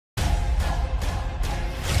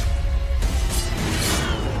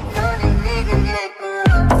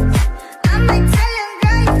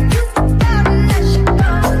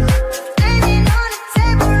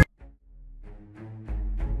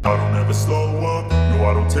up, no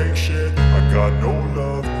I don't take shit. I got no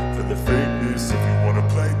love for the fakeness. If you wanna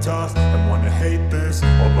play tough and wanna hate this,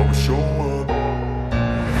 I'll always show up.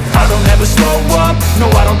 I don't ever slow up, no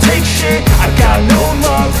I don't take shit. I got no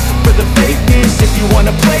love for the fakeness. If you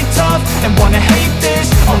wanna play tough and wanna hate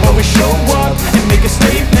this, I'll always show up and make a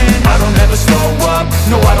statement. I don't ever slow up,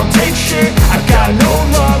 no I don't take shit. I got no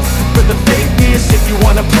love for the fakeness. If you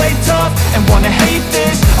wanna play tough and wanna hate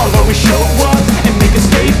this, I'll always show up and make a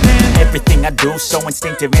statement. Everything I do so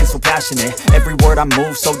instinctive and so passionate. Every word I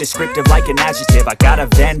move so descriptive like an adjective. I got a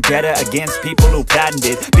vendetta against people who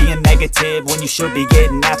patented being negative when you should be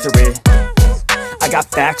getting after it. I got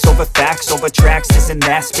facts over tracks, this and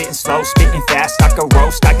that. Spitting slow, spitting fast. I could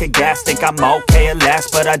roast, I could gas. Think I'm okay at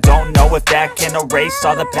last, but I don't know if that can erase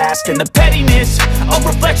all the past. And the pettiness, a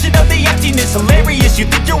reflection of the emptiness. Hilarious, you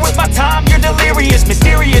think you're worth my time, you're delirious.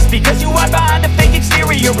 Mysterious, because you hide behind a fake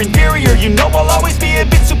exterior. Inferior, you know I'll always be a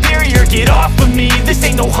bit superior. Get off of me, this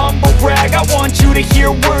ain't no humble brag. I want you to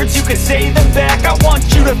hear words, you can say them back. I want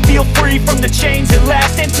you to feel free from the chains at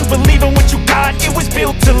last, and to believe in what you got, it was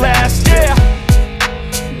built to last, yeah.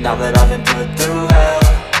 Now that I've been put through hell,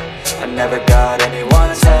 I never got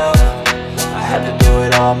anyone's help. I had to do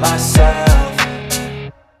it all myself.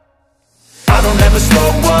 I don't ever slow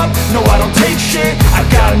up, no I don't take shit. I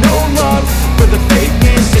got no love for the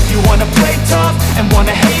fakeness. If you wanna play tough and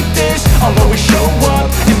wanna hate this, I'll always show up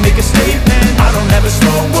and make a statement. I don't ever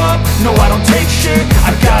slow up, no I don't take shit.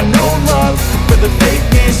 I got no love for the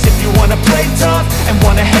fakeness. If you wanna play tough and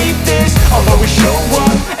wanna hate this, I'll always show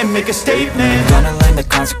up and make a statement. Gonna learn the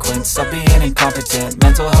consequence of being incompetent.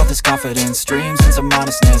 Mental health is confidence, dreams and some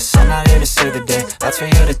honestness. I'm not here to save the day, that's for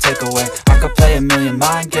you to take away. I could play a million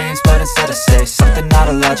mind games, but instead I say something not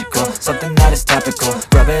illogical, something that is topical.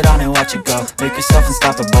 Rub it on and watch it go, make yourself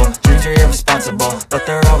unstoppable. Dreams are irresponsible, but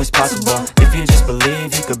they're always possible. If you just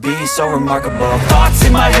believe, you could be so remarkable. Thoughts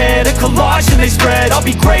in my head, a collage and they spread. I'll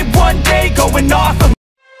be great one day, going off of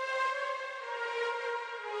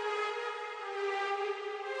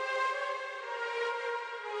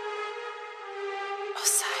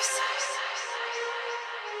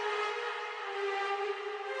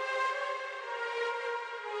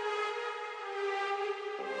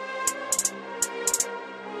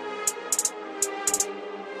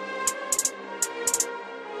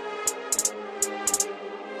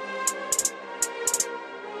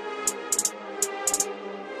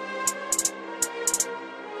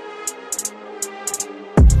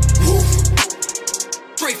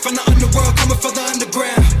straight from the underworld, coming from the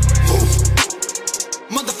underground.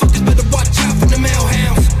 Motherfuckers better watch out for the male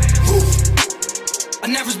hounds. I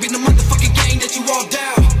never been the motherfucking gang that you all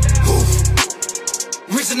down.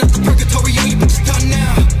 Risen up the purgatory, oh you bitches done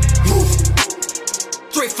now.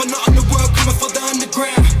 Straight from the underworld, coming from the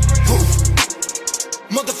underground.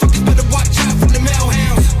 Motherfuckers better watch out for the male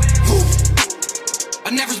hounds.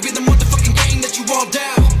 I never been the motherfucking gang that you all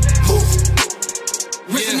down.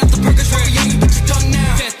 Risen up the purgatory, oh you bitches done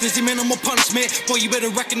now. Death is your minimal punishment. Boy, you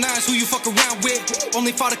better recognize who you fuck around with.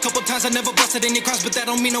 Only fought a couple times, I never busted any crimes, but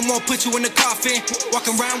that don't mean I won't put you in the coffin.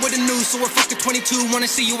 Walking around with a noose, so we're fucking 22.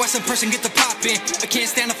 Wanna see you as a person, get the poppin'. I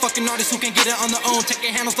can't stand a fucking artist who can't get it on their own.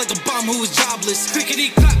 Taking handles like a bum who is jobless.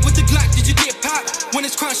 Clickety clap with the Glock, did you get popped? When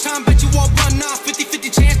it's crunch time, bet you all run off.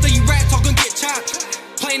 50-50 chance that you rats all gon' get chopped.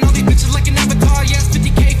 Playing all these bitches like an avatar, yes,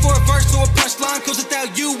 50K for a verse or a punchline. Cause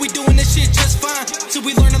without you, we doing this shit just fine. So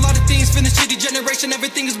we learn a lot of things from the shitty generation.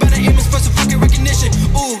 Everything is about an image for some fucking recognition.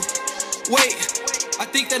 Ooh, wait, I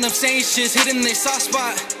think that I'm saying shit's hidden in their soft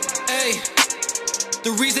spot. Ayy,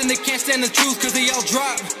 the reason they can't stand the truth cause they all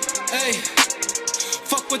drop. Ayy,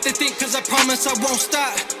 fuck what they think cause I promise I won't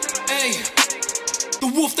stop. Ayy,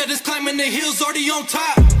 the wolf that is climbing the hills already on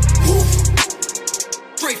top.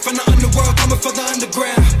 Straight from the underworld, coming from the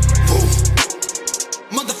underground.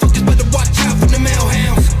 Motherfuckers better watch out for the male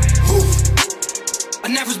hounds. I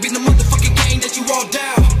never been the motherfucking gang that you all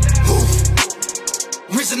down.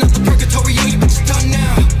 Risen up the purgatory, oh you bitches done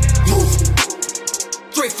now.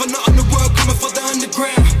 Straight from the underworld, coming from the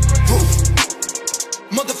underground.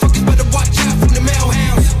 Motherfuckers better watch out for the male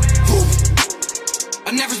hounds.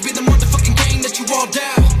 I never been the motherfucking gang that you all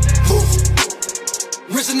down.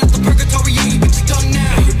 Risen up the purgatory, oh you bitches done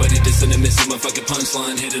now. Everybody dissing and missing my fucking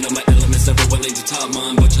punchline. Hitting on my elements, everyone laid to top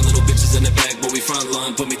mine. Bunch of little bitches in the back, but we front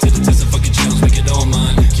line. Put me to the test and fucking challenge, make it all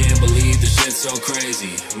mine. Can't believe this shit's so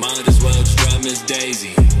crazy. Might as well just drive Miss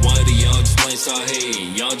Daisy. Why do y'all just plain start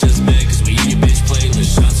hating? Y'all just mad cause we in your bitch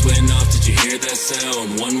playlist. Shots went off, did you hear that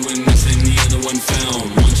sound? One went missing, the other one found.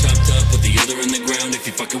 One chopped up, put the other in the ground. If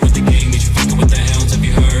you fucking with the gang, means you fucking with the hounds. Have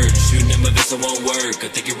you heard? Shooting at my vessel won't work. I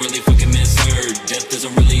think you really fucking misheard. Death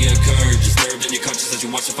doesn't really occur. Disturbed in your conscience as you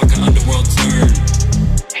watch the fucking fucking underworld turd.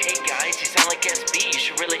 Hey guys, you sound like SB. You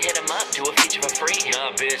should really hit him up, do a feature for free.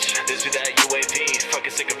 Nah, bitch, this be that UAV.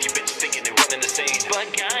 Fucking sick of you bitches thinking they running the scene.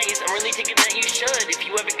 But guys, I'm really thinking that you should. If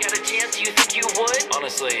you ever got a chance, do you think you would?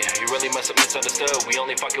 Honestly, you really must have misunderstood. We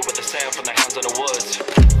only fucking with the sound from the hounds in the woods.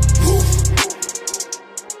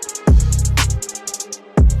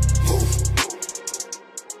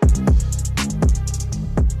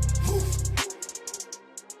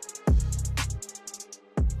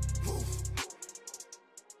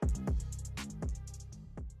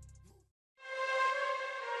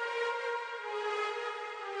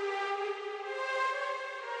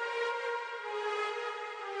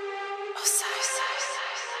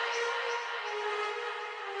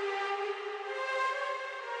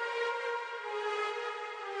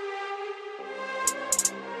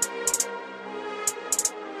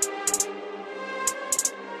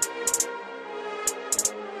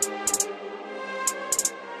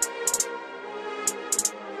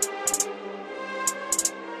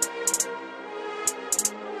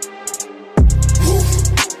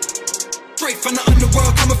 Straight from the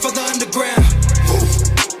underworld, coming for the underground.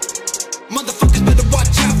 Motherfuckers better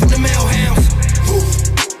watch out for the male hounds.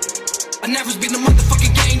 I never been the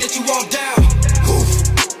motherfucking gang that you all down.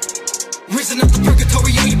 Risen up the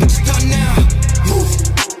purgatory, yo, you bitches done now.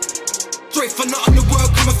 Straight from the underworld,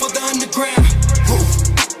 coming for the underground.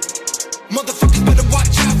 Motherfuckers better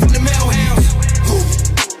watch out for the male hounds.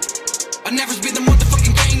 I never been the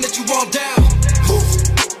motherfucking gang that you all down.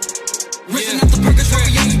 Risen up the purgatory,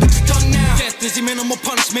 yo, you bitches done now. Death is your minimal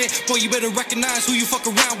punishment. Boy, you better recognize who you fuck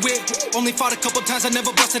around with. Only fought a couple times, I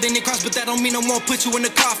never busted any crimes, but that don't mean I won't put you in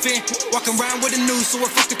the coffin. Walking around with a noose, so a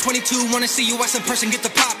fucking 22. Wanna see you as a person, get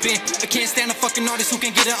the poppin'. I can't stand a fucking artist who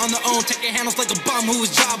can get it on their own. Taking handles like a bum who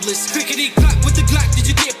is jobless. Clickety clack with the Glock, did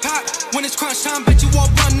you get popped? When it's crunch time, bet you all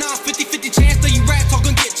run off. 50-50 chance that you rats all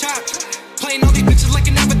gonna get chopped. Playing all these bitches like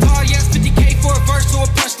an avatar, yes, 50K for a verse or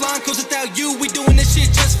a punchline. Cause without you, we doing this shit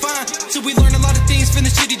just fine. So we learn a lot of things from the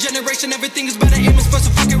shitty generation. Everything is better image for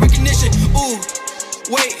some fucking recognition. Ooh,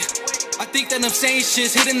 wait, I think that I'm saying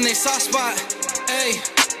shit's hidden in their soft spot. Ayy,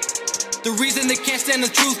 the reason they can't stand the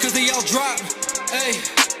truth cause they all drop. Ayy,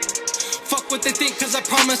 fuck what they think cause I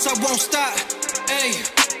promise I won't stop. Ayy,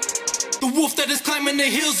 the wolf that is climbing the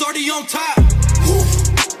hills already on top.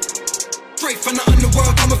 Straight from the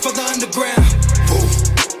underworld, coming for the underground.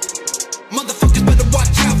 Motherfuckers better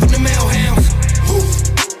watch out for the male hounds.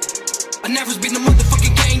 I never been the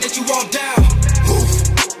motherfucking gang that you all down.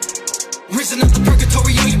 Risen up the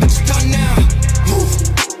purgatory, yo, you bitches done now.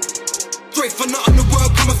 Straight from the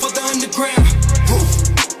underworld, coming for the underground.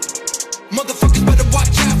 Motherfuckers better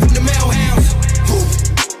watch out for the male hounds.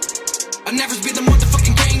 I never been the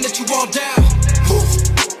motherfucking gang that you all down.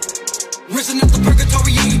 Risen up the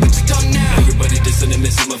purgatory, yo, you bitches done now. Everybody dissing and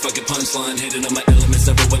missing my fucking punchline. Hitting on my elements,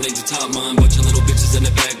 everyone laid to top mine. Bunch of little bitches in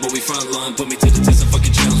the back, but we front line. Put me to the test and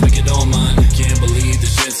fucking challenge, make it all mine. Can't believe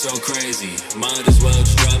this shit's so crazy. Might as well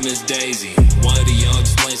just drive Miss Daisy. Why do y'all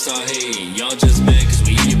just play so hating? Y'all just mad cause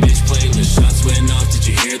we in your bitch playlist. Shots went off, did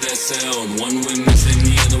you hear that sound? One went missing,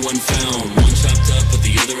 the other one found. One chopped up, but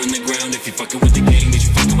the other in the ground. If you fucking with the gang, then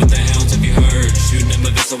you fucking with the hounds. Have you heard? Shooting at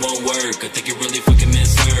my vessel won't work. I think you really fucking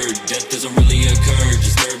misheard. Death doesn't really occur.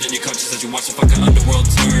 Disturbed in your conscience as you watch the fucking underworld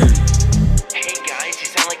turn. Hey guys, you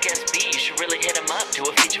sound like SB. You should really hit him up, do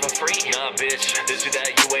a feature for free. Nah, bitch, this be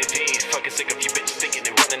that UAV. Fucking sick of you bitches thinking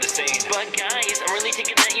they running the scene. But guys, I'm really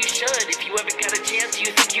thinking that you should. If you ever got a chance, do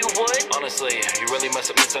you think you would? Honestly, you really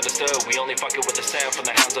must have misunderstood. We only fucking with the sound from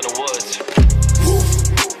the hounds in the woods.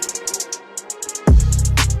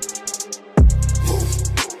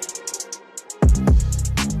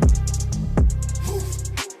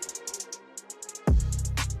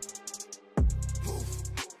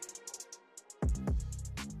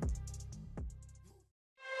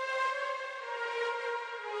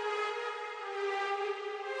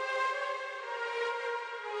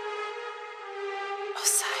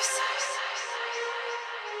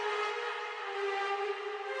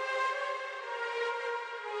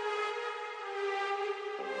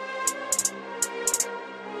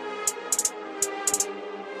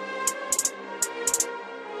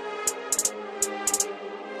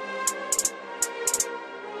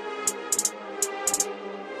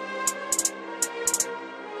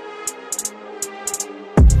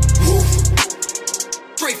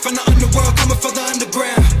 Straight from the underworld, coming for the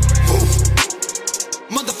underground.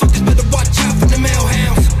 Motherfuckers better watch out for the male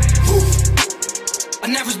hounds. I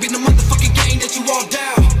never been the motherfucking gang that you all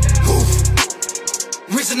down.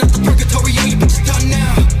 Risen up the purgatory, yo, you bitches done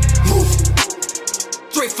now.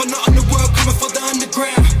 Straight from the underworld, coming for the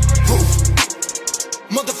underground.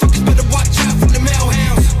 Motherfuckers better watch out for the male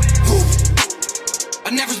hounds.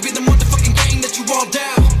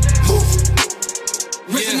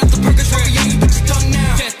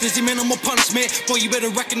 punishment. Boy, you better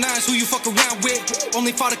recognize who you fuck around with.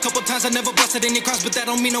 Only fought a couple times, I never busted any crimes, but that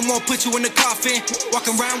don't mean no more put you in the coffin.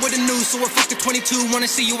 Walking around with a noose, so we're fucking 22. Wanna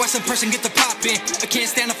see you as a person, get the poppin'. I can't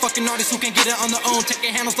stand a fucking artist who can get it on their own,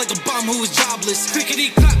 taking handles like a bum who is jobless. Clickety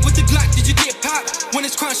clap with the Glock, did you get popped? When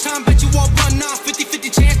it's crunch time, bet you all run off.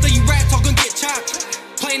 50-50 chance that you rats all gonna get chopped.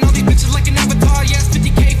 Playing all these bitches like an avatar, yes,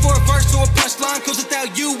 50K for a verse or a punchline. Cause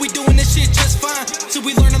without you, we doing this shit just fine. So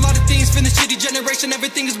we learn a lot of things from the shitty generation.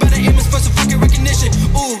 Everything is better image for some fucking recognition.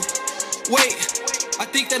 Ooh, wait, I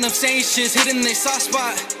think that I'm saying shit's hidden in their soft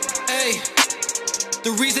spot. Ayy,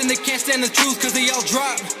 the reason they can't stand the truth cause they all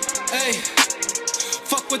drop. Ayy,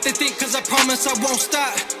 fuck what they think cause I promise I won't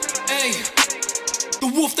stop. Ayy,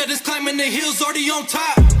 the wolf that is climbing the hills already on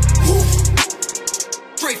top.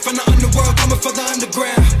 Straight from the underworld, coming for the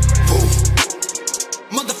underground.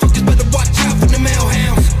 Motherfuckers better watch out for the male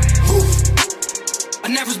hounds. I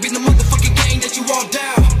never been the motherfucking gang that you all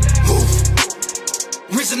down.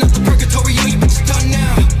 Risen up the purgatory, yo, you bitches done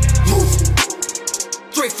now.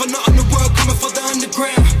 Straight from the underworld, coming for the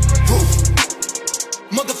underground.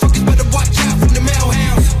 Motherfuckers better watch out for the male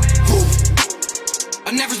hounds.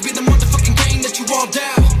 I never been the motherfucking gang that you all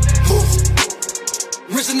down.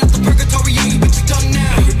 Risen up the purgatory, yo, you bitches done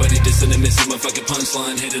now. Everybody dissing and missing my fucking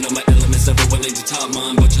punchline. Hitting on my elements, never willing to top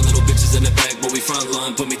mine. Bunch of little bitches in the back, but we front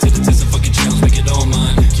line. Put me to the test and fucking challenge, make it all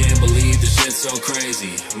mine. Can't believe this shit's so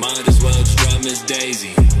crazy. Might as well just drive Miss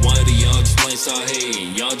Daisy. Why do y'all just play so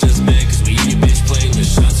hating? Y'all just mad cause we in your bitch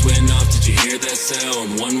playlist. Shots went off, did you hear that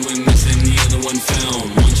sound? One went missing, the other one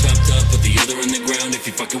found. One chopped up, but the other in the ground. If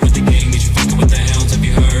you fucking with the gang, means you fucking with the hounds. Have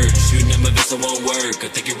you heard? Shooting at my vessel won't work.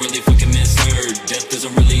 I think you really fucking misheard. Death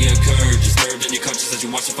doesn't really occur. Disturbed in your conscience as you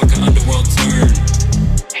watch the fucking underworld turn.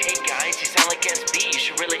 Hey guys, you sound like SB. You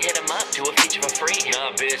should really hit him up, do a feature for free.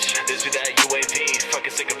 Nah, bitch, this be that UAV.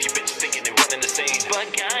 Fucking sick of you bitches thinking they running the scene. But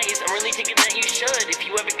guys, I'm really thinking that you should. If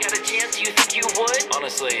you ever got a chance, do you think you would?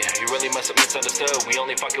 Honestly, you really must have misunderstood. We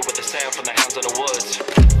only fucking with the sound from the hounds in the woods.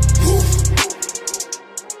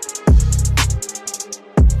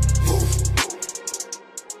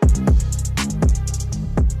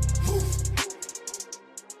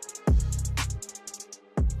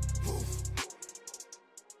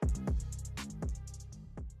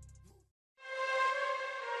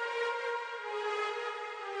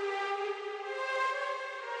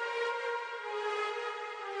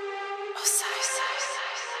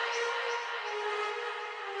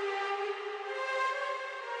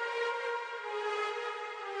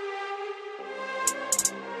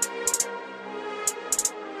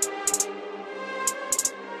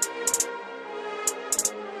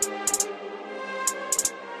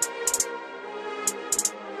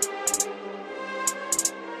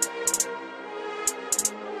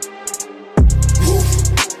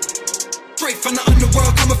 Straight from the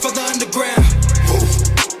underworld, coming for the underground.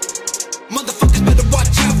 Motherfuckers better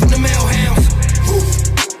watch out for the male hounds.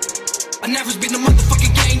 I never been the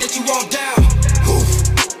motherfucking gang that you all down.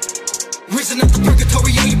 Risen up the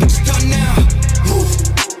purgatory, yo, you bitches done now.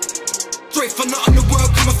 Straight from the underworld,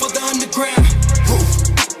 coming for the underground.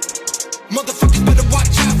 Motherfuckers better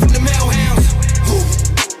watch out for the male hounds.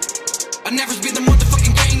 I never been the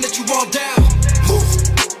motherfucking gang that you all down.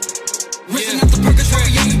 Risen up the purgatory,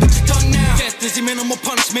 yo, you bitches done now. Death is your minimal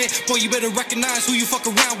punishment. Boy, you better recognize who you fuck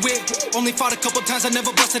around with. Only fought a couple times, I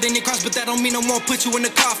never busted any crimes, but that don't mean no more put you in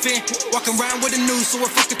the coffin. Walking around with a noose, so we're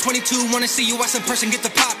fucking 22. Wanna see you as a person, get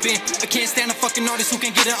the poppin'. I can't stand a fucking artist who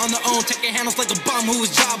can get it on their own, taking handles like a bum who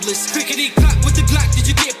is jobless. Clickety clap with the Glock, did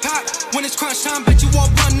you get popped? When it's crunch time, bet you all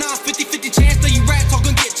run off. 50-50 chance that you rats all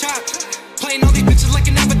gonna get chopped. Playing all these bitches like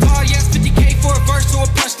an avatar, yes, 50K for a verse or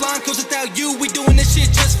a punchline. Cause without you, we doing this shit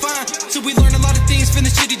just fine. So we learn a lot of things from the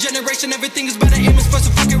shitty generation. Everything is better image for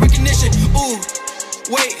some fucking recognition. Ooh,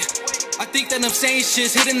 wait, I think that I'm saying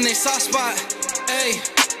shit's hidden in their soft spot. Ayy,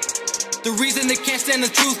 the reason they can't stand the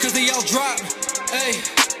truth cause they all drop. Ayy,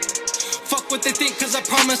 fuck what they think cause I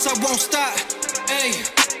promise I won't stop. Ayy,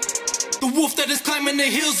 the wolf that is climbing the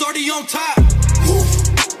hills already on top.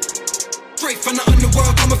 Straight from the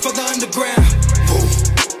underworld, coming for the underground.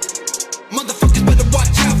 Motherfuckers better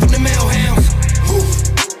watch out for the male hounds.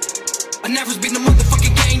 I never been the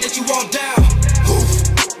motherfucking gang that you all down.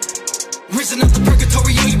 Risen up the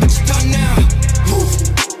purgatory, yo, you bitches done now.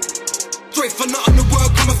 Straight from the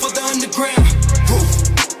underworld, coming for the underground.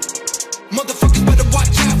 Motherfuckers better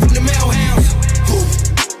watch out for the male hounds.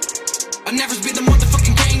 I never been the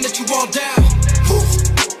motherfucking gang that you all down.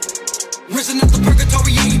 Risen up the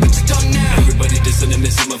purgatory, yo, you bitches done now. Everybody dissing and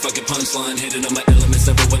missing my fucking punchline. Hitting on my elements,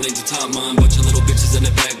 never willing to top mine. Bunch of little bitches in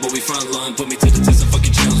the back, but we front line. Put me to the test and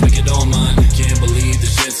fucking challenge, make it all mine. Can't believe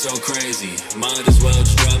this shit's so crazy. Might as well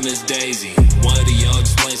just drive Miss Daisy.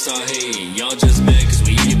 this all hate. Y'all just mad cause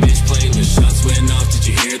we in your bitch playlist. Shots went off, did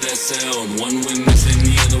you hear that sound? One went missing,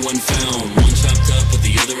 the other one found. One chopped up with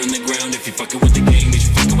the other in the ground. If you fucking with the gang, then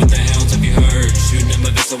you fucking with the hounds. Have you heard? Shooting at my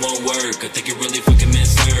vessel won't work. I think you really fucking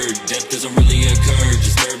misheard. Death doesn't really occur.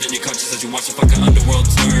 Disturbed in your conscience as you watch the fucking underworld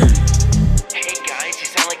turn. Hey guys, you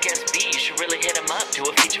sound like SB. You should really hit him up. Do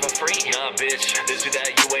a feature for free. Nah, bitch, this be that